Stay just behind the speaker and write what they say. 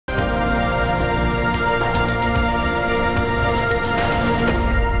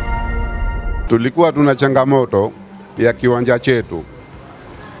Tulikuwa tuna changamoto ya kiwanja chetu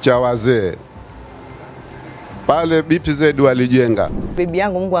cha wazee. Pale PBZ walijenga. Bibi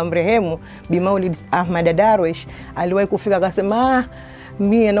yangu Mungu amrehemu, Bi Maulid Ahmad Darwish, aliwahi kufika akasema,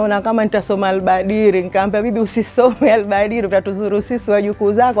 mimi naona kama nitasoma Albadiri. Nikamwambia bibi, usisome Albadiri, utatuzuru sisi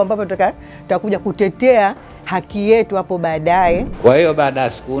wajukuu zako ambapo tutakuja kutetea haki yetu hapo baadaye. Kwa hiyo baada ya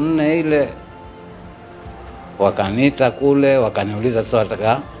siku 4 ile wakaniita kule, wakaniuliza sasa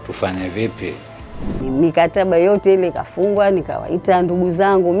wataka tufanye vipi. Mikataba yote ile ikafungwa, nikawaita ndugu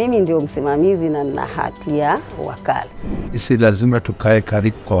zangu, mimi ndio msimamizi na nina hati ya wakala. Sisi lazima tukae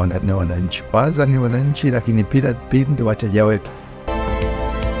karibu kwa wananchi. Kwanza ni wananchi, lakini pia ndio wateja wetu.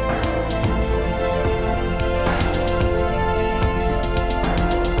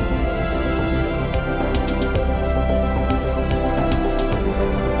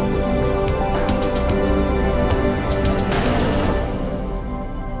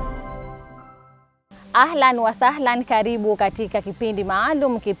 Ahlan wa sahlan, karibu katika kipindi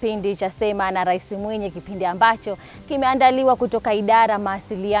maalum, kipindi cha Sema na Rais Mwinyi, kipindi ambacho kimeandaliwa kutoka idara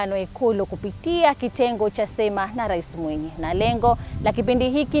mawasiliano Ikulu kupitia kitengo cha Sema na Rais Mwinyi. Na lengo la kipindi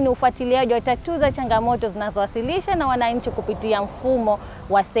hiki ni ufuatiliaji wa utatuzi changamoto zinazowasilisha na wananchi kupitia mfumo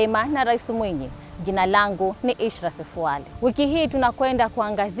wa Sema na Rais Mwinyi. Jina langu ni Ishra Sefuali. Wiki hii tunakwenda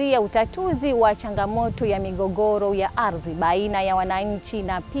kuangazia utatuzi wa changamoto ya migogoro ya ardhi baina ya wananchi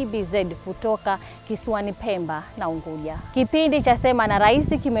na PBZ kutoka kisiwani Pemba na Unguja. Kipindi cha Sema na Rais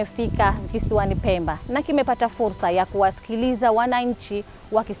kimefika kisiwani Pemba na kimepata fursa ya kuwasikiliza wananchi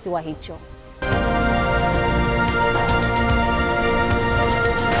wa kisiwa hicho.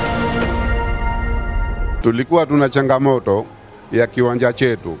 Tulikuwa tuna changamoto ya kiwanja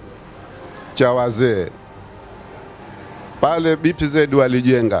chetu cha wazee. Pale PBZ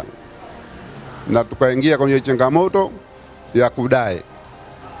walijenga na tukaingia kwenye changamoto ya kudai.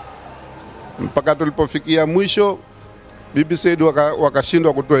 Mpaka tulipofikia mwisho, PBZ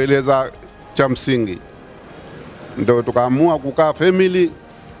wakashindwa kutueleza cha msingi. Ndio tukaamua kukaa family.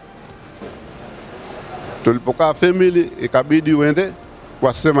 Tulipokaa family ikabidi uende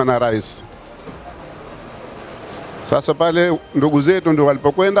kwa Sema na Rais. Sasa pale ndugu zetu ndio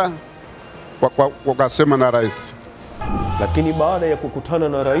walipokwenda kwa Sema na Rais. Lakini baada ya kukutana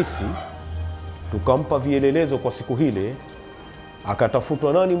na Rais, tukampa vielelezo kwa siku hile,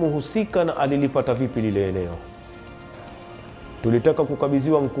 akatafutwa nani muhusika na alilipata vipi lile eneo. Tulitaka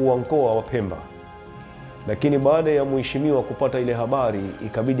kukabidhiwa mkuu wa mkoa wa Pemba, lakini baada ya mheshimiwa kupata ile habari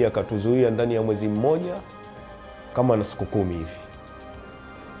ikabidi akatuzuia ndani ya mwezi mmoja kama na siku 10 hivi.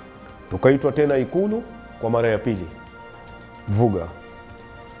 Tukaitwa tena Ikulu kwa mara ya pili Vuga.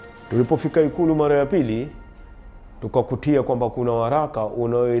 Tulipofika Ikulu mara ya pili, tukakutia kwamba kuna waraka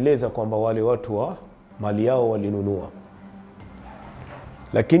unaoeleza kwamba wale watu wa mali yao walinunua.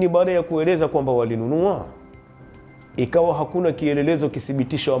 Lakini baada ya kueleza kwamba walinunua, ikawa hakuna kielelezo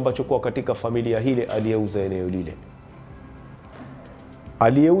kithibitisho ambacho kwa katika familia hile aliyeuza eneo lile.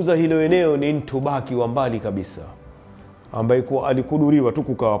 Aliyeuza hilo eneo ni mtu baki wa mbali kabisa, ambaye kwa alikuduriwa tu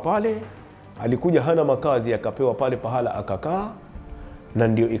kukaa pale, alikuja hana makazi akapewa pale pahala akakaa, na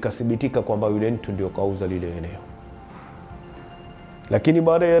ndio ikathibitika kwamba yule mtu ndio kauza lile eneo. Lakini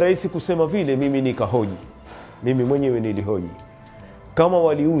baada ya Rais kusema vile, mimi nikahoji, mimi mwenyewe nilihoji, kama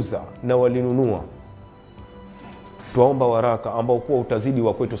waliuza na walinunua, tuomba waraka ambao kuwa utazidi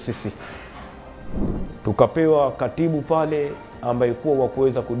wa kwetu sisi. Tukapewa katibu pale ambaye kuwa wa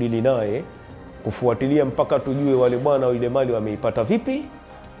kuweza kudili naye, kufuatilia mpaka tujue wale bwana ile mali wameipata vipi,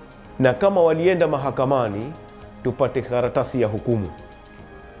 na kama walienda mahakamani tupate karatasi ya hukumu.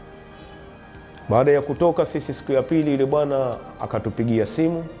 Baada ya kutoka sisi siku ya pili, ile bwana akatupigia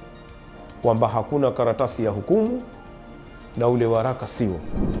simu kwamba hakuna karatasi ya hukumu na ule waraka sio.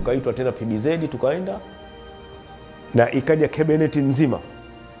 Tukaitwa tena PBZ, tukaenda na ikaja cabinet nzima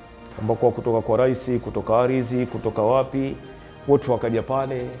ambako kutoka kwa Rais, kutoka Ardhi, kutoka wapi, wote wakaja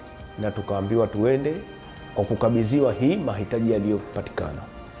pale na tukaambiwa tuende kwa kukabidhiwa hii mahitaji yaliyopatikana.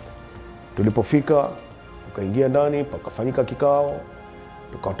 Tulipofika tukaingia ndani, pakafanyika kikao,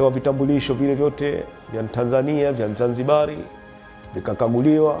 tukatoa vitambulisho vile vyote vya Tanzania, vya Zanzibari,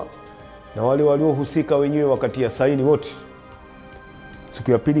 vikakaguliwa na wale waliohusika wenyewe wakati ya saini wote.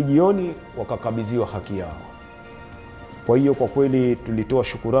 Siku ya pili jioni wakakabidhiwa haki yao. Kwa hiyo kwa kweli tulitoa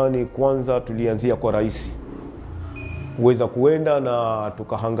shukurani. Kwanza tulianzia kwa Rais uweza kuenda na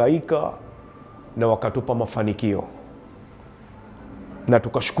tukahangaika na wakatupa mafanikio, na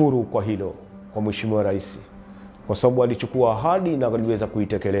tukashukuru kwa hilo kwa Mheshimiwa Rais, kwa sababu alichukua ahadi na aliweza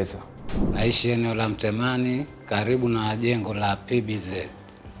kuitekeleza. Naishi eneo la Mtemani karibu na jengo la PBZ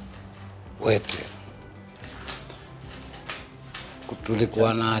Wete.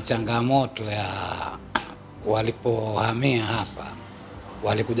 tulikuwa na changamoto ya walipohamia hapa,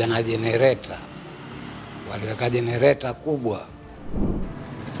 walikuja na generator, waliweka generator kubwa.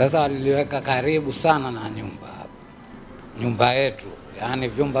 Sasa waliliweka karibu sana na nyumba yetu, yaani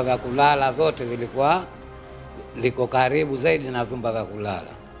vyumba vya kulala vyote vilikuwa liko karibu zaidi na vyumba vya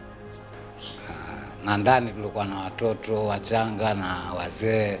kulala, na ndani tulikuwa na watoto wachanga na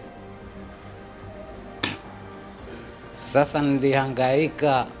wazee. Sasa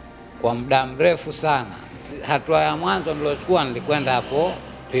nilihangaika kwa muda mrefu sana. Hatua ya mwanzo nilochukua, nilikwenda hapo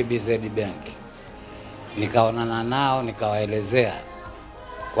PBZ Bank, nikaonana nao, nikawaelezea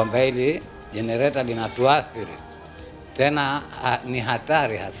kwamba hili generator linatuathiri, tena ni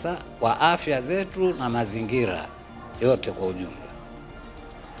hatari hasa kwa afya zetu na mazingira yote kwa ujumla.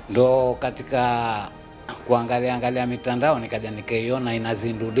 Ndo katika kuangalia mitandao nikaja nikaiona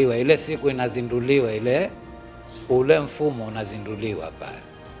inazinduliwa ile siku, inazinduliwa ule mfumo unazinduliwa pale.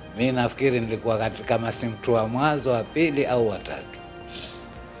 Mimi nafikiri nilikuwa katika mtu wa mwanzo, wa pili au wa tatu.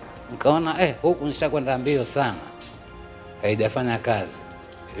 Nikaona huku nishakwenda mbio sana, haijafanya kazi,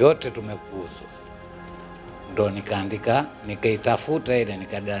 yote tumepuzwa. Ndo nikaitafuta ile,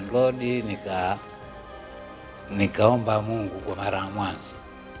 download, nikaomba Mungu kwa mara ya mwanzo.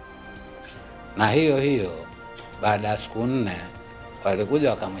 Na hiyo baada ya siku 4 walikuja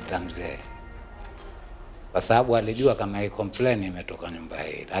wakamwita mzee, kwa sababu alijua kama hii complaint imetoka nyumba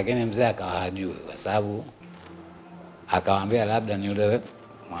hii, lakini mzee akawa hajui, kwa sababu akawaambia labda ni yule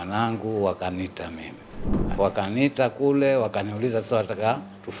mwanangu. Wakanita mimi, wakanita kule, wakaniuliza sasa wataka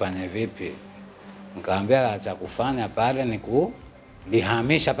tufanye vipi. Nikaambia cha kufanya pale ni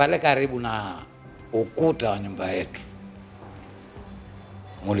kulihamisha pale karibu na ukuta wa nyumba yetu,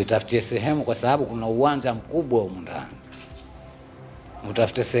 mulitafutie sehemu, kwa sababu kuna uwanja mkubwa huko ndani.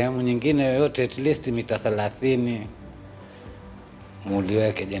 Mtafute sehemu nyingine yoyote at least mita 30,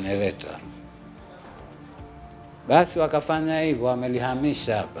 muliweke generator. Basi wakafanya hivyo,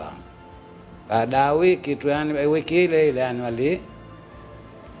 wamelihamisha hapa. Baada ya wiki tu, yani wiki ile yani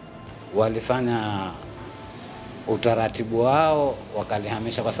walifanya utaratibu wao,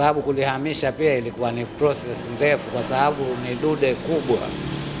 wakalihamisha, kwa sababu kulihamisha pia ilikuwa ni process ndefu, kwa sababu ni dude kubwa,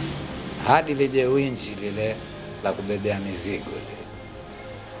 hadi lije winji lile la kubebea mizigo.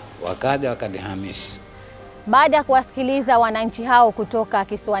 Wakaja wakalihamisha. Baada ya kuwasikiliza wananchi hao kutoka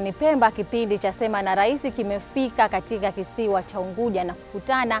kisiwani Pemba, kipindi cha Sema na Rais kimefika katika kisiwa cha Unguja na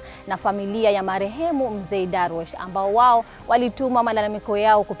kukutana na familia ya marehemu Mzee Darwesh, ambao wao walituma malalamiko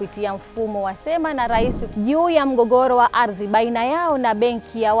yao kupitia mfumo wa Sema na Rais juu ya mgogoro wa ardhi baina yao na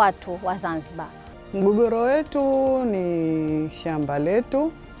benki ya watu wa Zanzibar. Mgogoro wetu ni shamba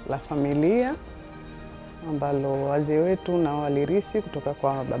letu la familia ambalo wazee wetu na walirisi kutoka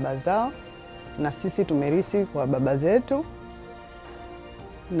kwa baba zao, na sisi tumerisi kwa baba zetu.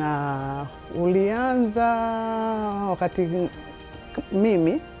 Na ulianza wakati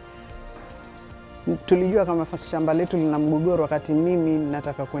mimi tulijua kama shamba letu lina mgogoro. Wakati mimi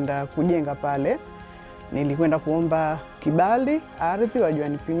nataka kwenda kujenga pale, nilikwenda kuomba kibali ardhi wajua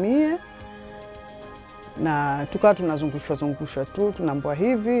nipimie, na tukawa tunazungushwa tu, tunaambiwa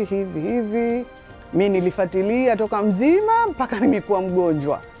hivi. Mimi nilifuatilia toka mzima mpaka nimekuwa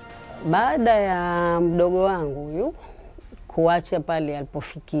mgonjwa. Baada ya mdogo wangu huyu kuacha pale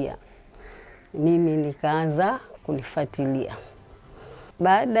alipofikia, mimi nikaanza kulifuatilia.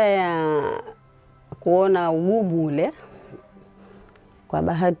 Baada ya kuona ugumu ule, kwa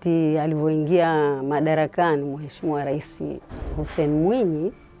bahati alivyoingia madarakani Mheshimiwa Rais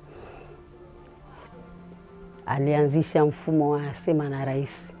Mwinyi, alianzisha mfumo wa Sema na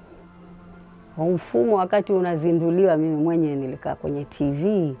Rais. Mfumo wakati unazinduliwa, mimi mwenyewe nilikaa kwenye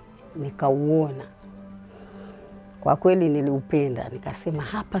TV nikauona. Kwa kweli niliupenda, nikasema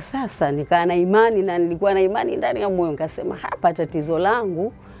hapa sasa, nikaa na imani, na nilikuwa na imani ndani ya moyo, nikasema hapa tatizo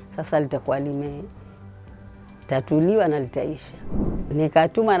langu sasa litakuwa limetatuliwa na litaisha.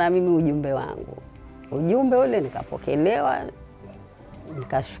 Nikatuma na mimi ujumbe wangu. Ujumbe ule nikapokelewa,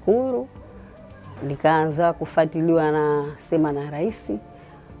 nikashukuru, nikaanza kufuatiliwa na Sema na Rais.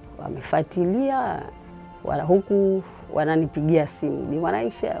 Wamefuatilia, huku wananipigia simu, Bi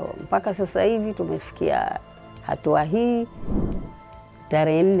Mwanaisha, mpaka sasa hivi tumefikia hatua hii.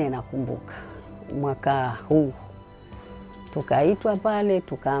 Tarehe 4 nakumbuka mwaka huu tukaitwa pale,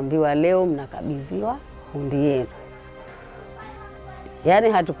 tukaambiwa leo mnakabidhiwa hundi yenu. Yaani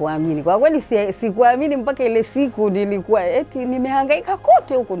hatukuamini. Kwa kweli sikuamini mpaka ile siku nilikuwa nimehangaika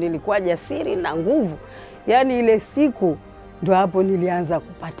kote huku, nilikuwa jasiri na nguvu. Yaani ile siku ndio hapo nilianza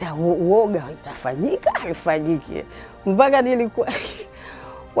kupata uoga, itafanyika alifanyike. Mpaka nilikuwa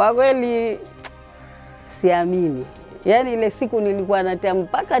kwa kweli siamini. Yaani ile siku nilikuwa natia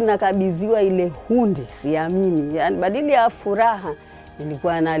mpaka nakabidhiwa ile hundi, siamini. Yaani badili ya furaha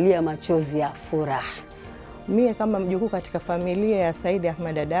nilikuwa nalia machozi ya furaha. Mie kama mjukuu katika familia ya Said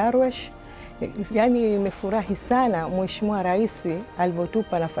Ahmad Darwesh, yani nimefurahi sana Mheshimiwa Rais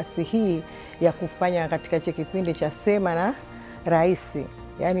alivyotupa nafasi hii ya kufanya katika kipindi cha Sema na Rais.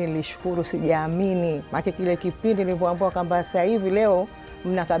 Yani nilishukuru, sijaamini. Maana kile kipindi nilipoambiwa kwamba sasa hivi leo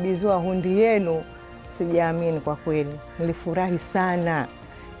mnakabidhiwa hundi yenu, sijaamini kwa kweli. Nilifurahi sana.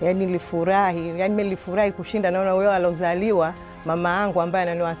 Yani nilifurahi kushinda. Naona wewe alozaliwa mama yangu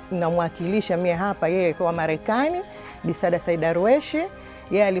ambaye namwakilisha mie hapa, yeye kwa Marekani, Bisada Said Darwesh,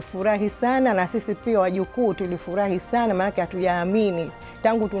 yeye alifurahi sana, na sisi pia wajukuu tulifurahi sana, maana hatujaamini.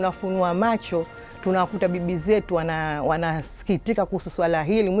 Tangu tunafunua macho tunakuta bibi zetu wanasikitika kuhusu swala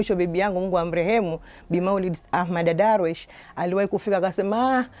hili. Mwisho bibi yangu, Mungu amrehemu, Bi Maulid Ahmad Darwesh, aliwahi kufika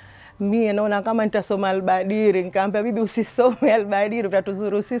akasema, mie naona kama nitasoma Albadiri. Nikamwambia bibi, usisome Albadiri,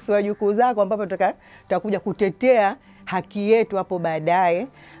 utatuzuru sisi wajukuu zako ambapo tutakuja kutetea haki yetu hapo baadaye.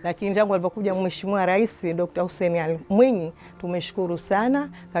 Lakini tangu alipokuja Mheshimiwa Rais Dr. Hussein Mwinyi, tumeshukuru sana,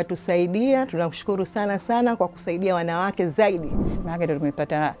 katusaidia. Tunamshukuru sana kwa kusaidia wanawake zaidi. Maana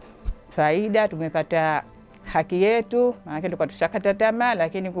tumepata faida, tumepata haki yetu. Maana tulikuwa tushakata tamaa,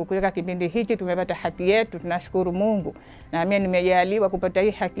 lakini kukuleka kipindi hiki tumepata haki yetu. Tunashukuru Mungu. Na mimi nimejaliwa kupata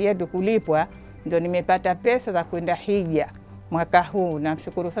hii haki yetu kulipwa, ndio nimepata pesa za kwenda hija mwaka huu.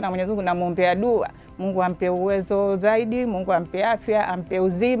 Namshukuru sana Mwenyezi Mungu, namuombea dua. Mungu ampe uwezo zaidi, Mungu ampe afya, ampe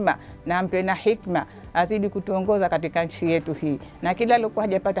uzima na ampe na hikma, azidi kutuongoza katika nchi yetu hii. Na kila alikuwa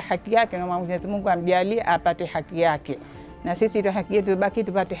hajapata haki yake, na Mwenyezi Mungu amjalie apate haki yake. Na sisi ile haki yetu baki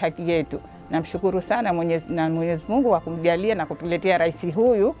tupate haki yetu. Namshukuru sana Mwenyezi Mungu kwa kumjalia na kutuletea rais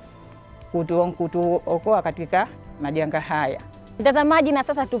huyu kutuokoa katika majanga haya. Mtazamaji, na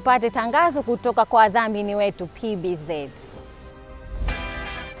sasa tupate tangazo kutoka kwa wadhamini wetu PBZ.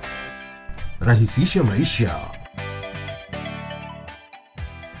 Rahisisha maisha.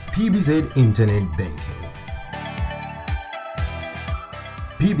 PBZ Internet Banking.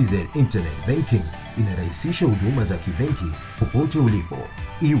 PBZ Internet Banking inarahisisha huduma za kibenki popote ulipo,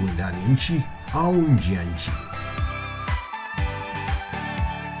 iwe ndani ya nchi au nje ya nchi.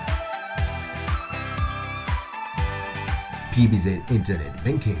 PBZ Internet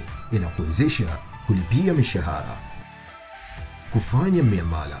Banking inakuwezesha kulipia mishahara, kufanya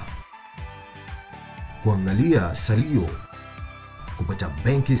miamala, kuangalia salio, kupata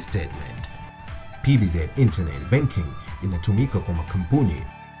bank statement. PBZ Internet Banking inatumika kwa makampuni,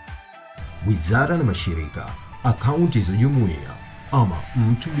 wizara na mashirika, akaunti za jumuiya ama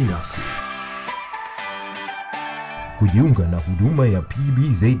mtu binafsi. Kujiunga na huduma ya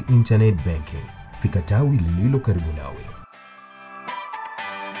PBZ Internet Banking, fika tawi lililo karibu nawe.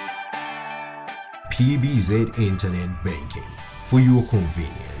 PBZ Internet Banking, for your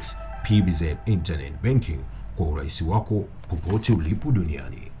convenience. PBZ Internet Banking, kwa urahisi wako popote ulipo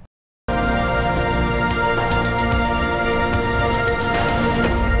duniani.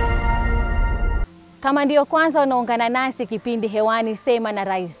 Kama ndio kwanza unaungana nasi, kipindi hewani Sema na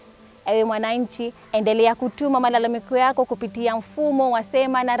Rais. Ewe mwananchi, endelea kutuma malalamiko yako kupitia mfumo wa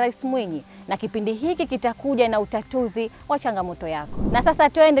Sema na Rais Mwinyi, na kipindi hiki kitakuja na utatuzi wa changamoto yako. Na sasa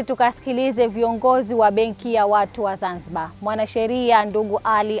twende tukasikilize viongozi wa Benki ya Watu wa Zanzibar, mwanasheria ndugu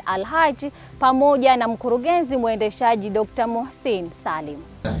Ali Alhaji pamoja na mkurugenzi mwendeshaji Dr. Mohsin Salim.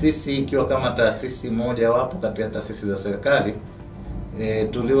 Sisi ikiwa kama taasisi moja wapo katika taasisi za serikali,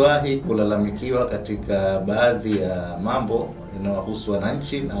 tuliwahi kulalamikiwa katika baadhi ya mambo yanayohusu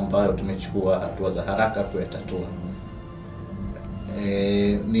wananchi na ambayo tumechukua hatua za haraka kuyatatua.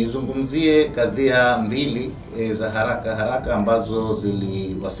 Nizungumzie kadhia mbili za haraka ambazo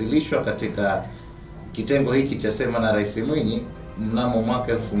ziliwasilishwa katika kitengo hiki cha Sema na Rais Mwinyi mnamo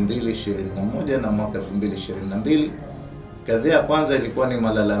mwaka 2021 na mwaka 2022. Kadhia ya kwanza ilikuwa ni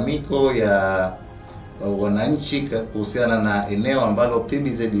malalamiko ya wananchi kuhusiana na eneo ambalo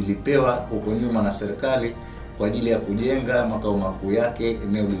PBZ ilipewa huko nyuma na serikali kwa ajili ya kujenga makao makuu yake,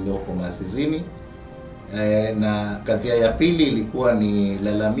 eneo lililoko Mazizini. Na kadhia ya pili ilikuwa ni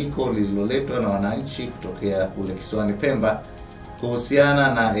lalamiko lililoletwa na wananchi kutokea kule kisiwani Pemba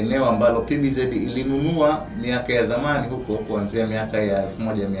kuhusiana na eneo ambalo PBZ ilinunua miaka ya zamani huko kuanzia miaka ya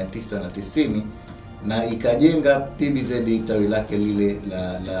 1990 na ikajenga PBZ tawi lake lile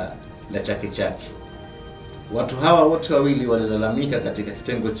la Chake Chake. Watu hawa wote wawili walilalamika katika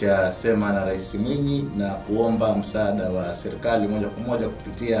kitengo cha Sema na Rais Mwinyi na kuomba msaada wa serikali moja kwa moja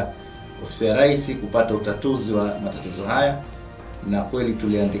kupitia ofisi ya Rais kupata utatuzi wa matatizo haya, na kweli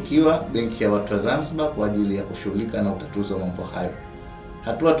tuliandikiwa Benki ya Watu wa Zanzibar kwa ajili ya kushughulika na utatuzi wa mambo hayo.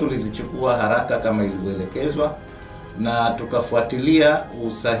 Hatua tulizichukua haraka kama ilivyoelekezwa, na tukafuatilia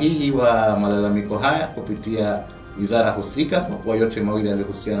usahihi wa malalamiko haya kupitia wizara husika, kwa kuwa yote mawili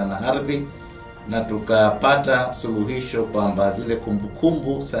yalihusiana na ardhi, na tukapata suluhisho kwamba zile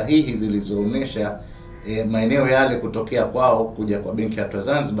kumbukumbu sahihi zilizoonesha maeneo yale kutokea kwao kuja kwa benki ya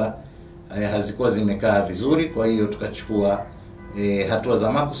Zanzibar hazikuwa zimekaa vizuri. Kwa hiyo tukachukua hatua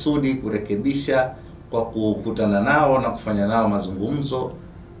za makusudi kurekebisha kwa kukutana nao na kufanya nao mazungumzo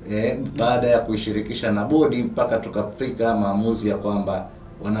baada ya kuishirikisha na bodi, mpaka tukafika maamuzi ya kwamba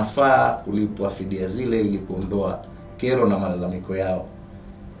wanafaa kulipwa fidia zile ili kuondoa kero na malalamiko yao.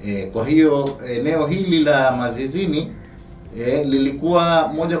 Kwa hiyo eneo hili la Mazizini lilikuwa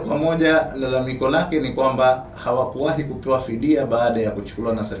moja kwa moja lalamiko lake ni kwamba hawakuwahi kupewa fidia baada ya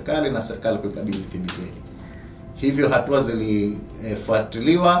kuchukuliwa na serikali kuikabidhi PBZ. Hivyo hatua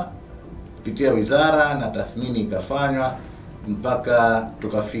zilifuatiliwa kupitia wizara na tathmini ikafanywa mpaka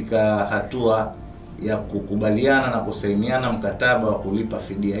tukafika hatua ya kukubaliana na kusainiana mkataba wa kulipa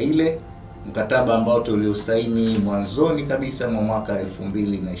fidia ile, mkataba ambao tuliusaini mwanzoni kabisa mwa mwaka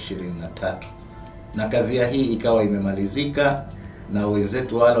 2023. Na kadhia hii ikawa imemalizika na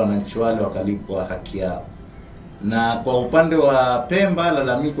wenzetu wale wananchi wale wakalipwa haki yao. Na kwa upande wa Pemba,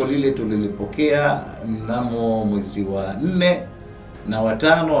 lalamiko lile tulilipokea mnamo mwezi wa 4 na wa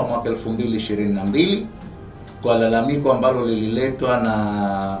 5 wa mwaka 2022 kwa lalamiko ambalo lililetwa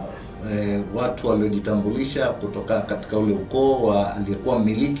na watu waliojitambulisha kutoka katika ule ukoo wa aliyekuwa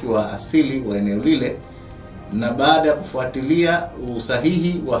mmiliki wa asili wa eneo lile. Na baada ya kufuatilia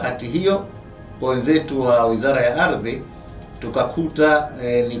usahihi wa hati hiyo kwa wenzetu wa Wizara ya Ardhi, tukakuta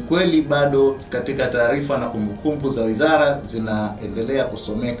ni kweli bado katika taarifa na kumbukumbu za wizara zinaendelea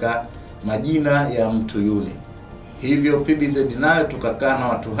kusomeka majina ya mtu yule. Hivyo PBZ nayo tukakaa na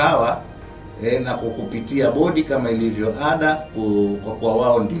watu hawa na kukupitia bodi kama ilivyo ada, kwa kuwa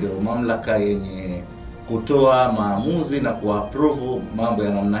wao ndio mamlaka yenye kutoa maamuzi na kuapprove mambo ya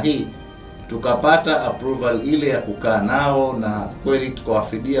namna hii, tukapata approval ile ya kukaa nao, na kweli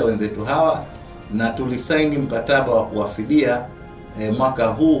tukawafidia wenzetu hawa na tulisaini mkataba wa kuwafidia mwaka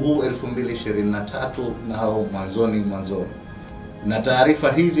huu 2023 nao mwanzoni. Na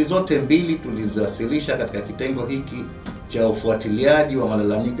taarifa hizi zote mbili tuliziwasilisha katika kitengo hiki cha ufuatiliaji wa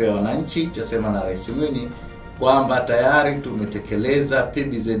malalamiko ya wananchi cha Sema na Rais Mwinyi, kwamba tayari tumetekeleza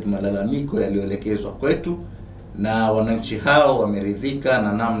PBZ malalamiko yaliyoelekezwa kwetu, na wananchi hao wameridhika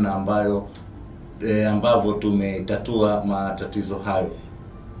na namna ambavyo tumetatua matatizo hayo.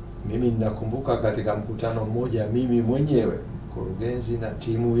 Mimi ninakumbuka katika mkutano mmoja, mimi mwenyewe, mkurugenzi na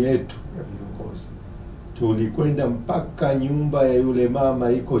timu yetu ya viongozi, tulikwenda mpaka nyumba ya yule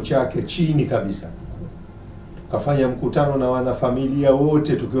mama iko chake chini kabisa. Tukafanya mkutano na wanafamilia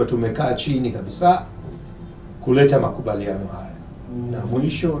wote tukiwa tumekaa chini kabisa kuleta makubaliano haya. Na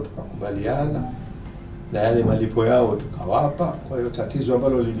mwisho tukakubaliana na yale malipo yao tukawapa. Kwa hiyo tatizo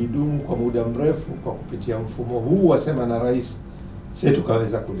ambalo lilidumu kwa muda mrefu, kwa kupitia mfumo huu wa Sema na Rais, sisi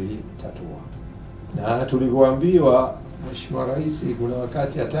tukaweza kulitatua. Na tulivyoambiwa Mheshimiwa Rais, kuna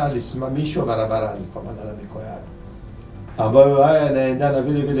wakati hata alisimamishwa barabarani kwa malalamiko yao, ambayo haya yanaendana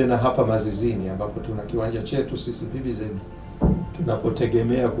vile vile na hapa Mazizini ambapo tuna kiwanja chetu sisi PBZ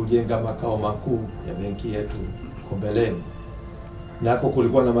tunapotegemea kujenga makao makuu ya benki yetu mbeleni. Nako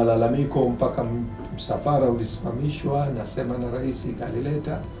kulikuwa na malalamiko mpaka msafara ulisimamishwa na Sema na Rais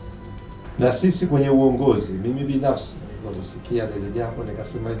ikalileta. Na sisi kwenye uongozi, mimi binafsi nilisikia lile jambo,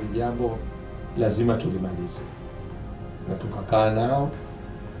 nikasema hili jambo lazima tulimalize. Na tukakaa nao,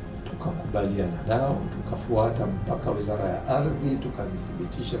 tukakubaliana nao, tukafuata mpaka Wizara ya Ardhi,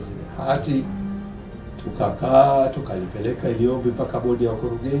 tukazithibitisha zile hati, tukakaa, tukalipeleka iliombi mpaka bodi ya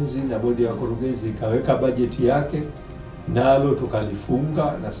wakurugenzi, na bodi ya wakurugenzi ikaweka bajeti yake, nalo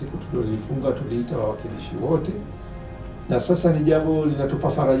tukalifunga. Na siku tuliolifunga tuliita wawakilishi wote, na sasa ni jambo linatupa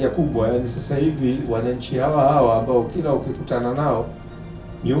faraja kubwa. Yani sasa hivi wananchi hawa ambao kila ukikutana nao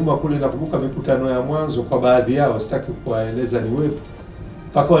nyuma kule, nakumbuka mikutano ya mwanzo kwa baadhi yao, sitaki kuwaeleza ni wepi,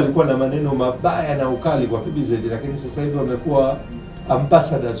 mpaka walikuwa na maneno mabaya na ukali kwa PBZ, lakini sasa hivi wamekuwa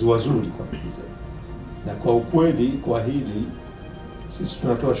ambassadors wazuri kwa PBZ. Na kwa ukweli, kwa hili sisi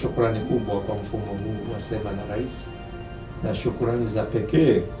tunatoa shukrani kubwa kwa mfumo huu wa Sema na Rais, na shukrani za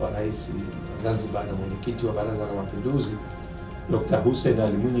pekee kwa Rais wa Zanzibar na mwenyekiti wa Baraza la Mapinduzi Dr. Hussein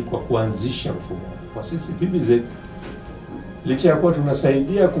Ali Mwinyi kwa kuanzisha mfumo huu. Kwa sisi PBZ, licha ya kuwa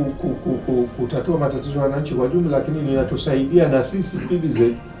tunasaidia kutatua matatizo ya wananchi kwa jumla, lakini linatusaidia na sisi PBZ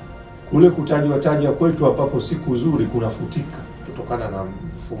kule kutajwa kwetu ambapo siku nzuri kunafutika kutokana na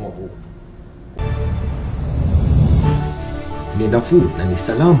mfumo huu. Ni nafuu na ni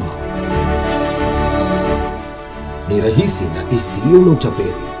salama, ni rahisi na isiyo na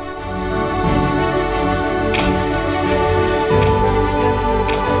utapeli.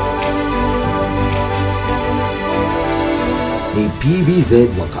 PBZ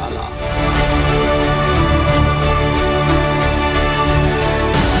Wakala.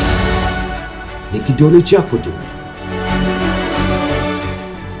 Ni kidole chako tu.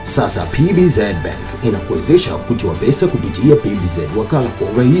 Sasa PBZ Bank inakuwezesha kutoa pesa kupitia PBZ Wakala kwa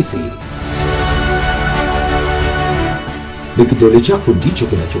urahisi. Ni kidole chako ndicho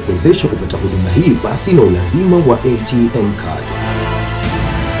kinachokuwezesha kupata huduma hii basi na ulazima wa ATM card.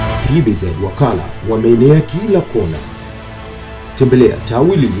 PBZ Wakala wameenea kila kona. Tembelea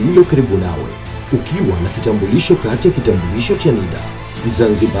tawi lililo karibu nawe ukiwa na kitambulisho kati ya kitambulisho cha NIDA,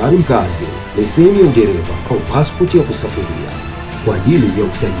 Mzanzibari mkazi, leseni ya udereva au passport ya kusafiria kwa ajili ya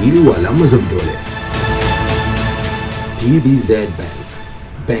usajili wa alama za vidole. PBZ Bank,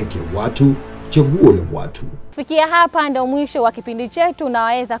 banki ya watu, chaguo la watu. Kufikia hapa ndio mwisho wa kipindi chetu.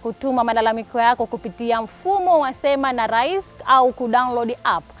 Unaweza kutuma malalamiko yako kupitia mfumo wa Sema na Rais au kudownload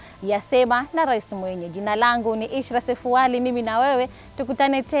app ya Sema na Rais Mwinyi. Jina langu ni Ishra Sefuali, mimi na wewe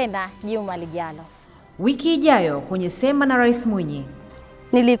tukutane tena juma lijalo. Wiki ijayo kwenye Sema na Rais Mwinyi.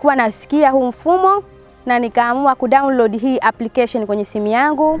 Nilikuwa nasikia huu mfumo na nikaamua kudownload hii application kwenye simu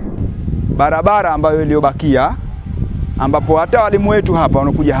yangu. Barabara ambayo iliyobakia ambapo hata walimu wetu hapa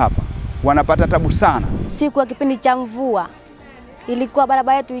wanakuja hapa wanapata tabu sana. Siku ya kipindi cha mvua ilikuwa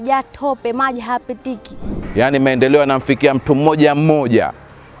barabara yetu ijaa tope, maji hapitiki. Yaani maendeleo yanamfikia mtu mmoja mmoja,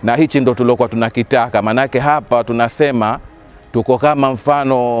 na hichi ndo tulokuwa tunakitaka. Manake hapa tunasema tuko kama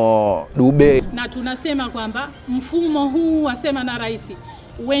mfano Dubai, na tunasema kwamba mfumo huu wa Sema na Rais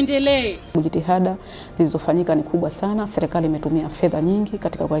uendelee. Jitihada zilizofanyika ni kubwa sana. Serikali imetumia fedha nyingi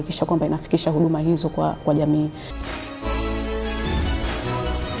katika kuhakikisha kwamba inafikisha huduma hizo kwa jamii.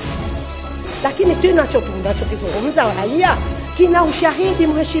 Lakini tunachokizungumza raia kina ushahidi.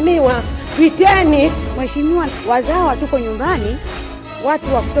 Mheshimiwa, viteni. Mheshimiwa, wazawa tuko nyumbani,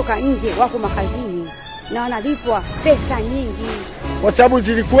 watu wa kutoka nje wako makazini na wanalipwa pesa nyingi, kwa sababu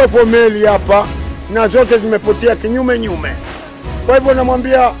zilikuwepo meli hapa na zote zimepotea kinyume. Kwa hivyo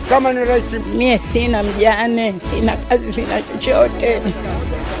namwambia kama ni rais, mie sina mjane, sina kazi, sina chochote,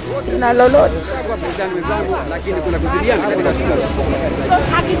 sina lolote. Lakini kuna kuzidiana katika shule.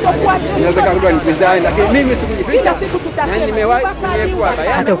 Inaweza kuwa ni kizani, lakini mimi sikujificha. Na nimewahi kuwa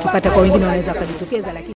hata ukipata kwa wengine wanaweza kujitokeza, lakini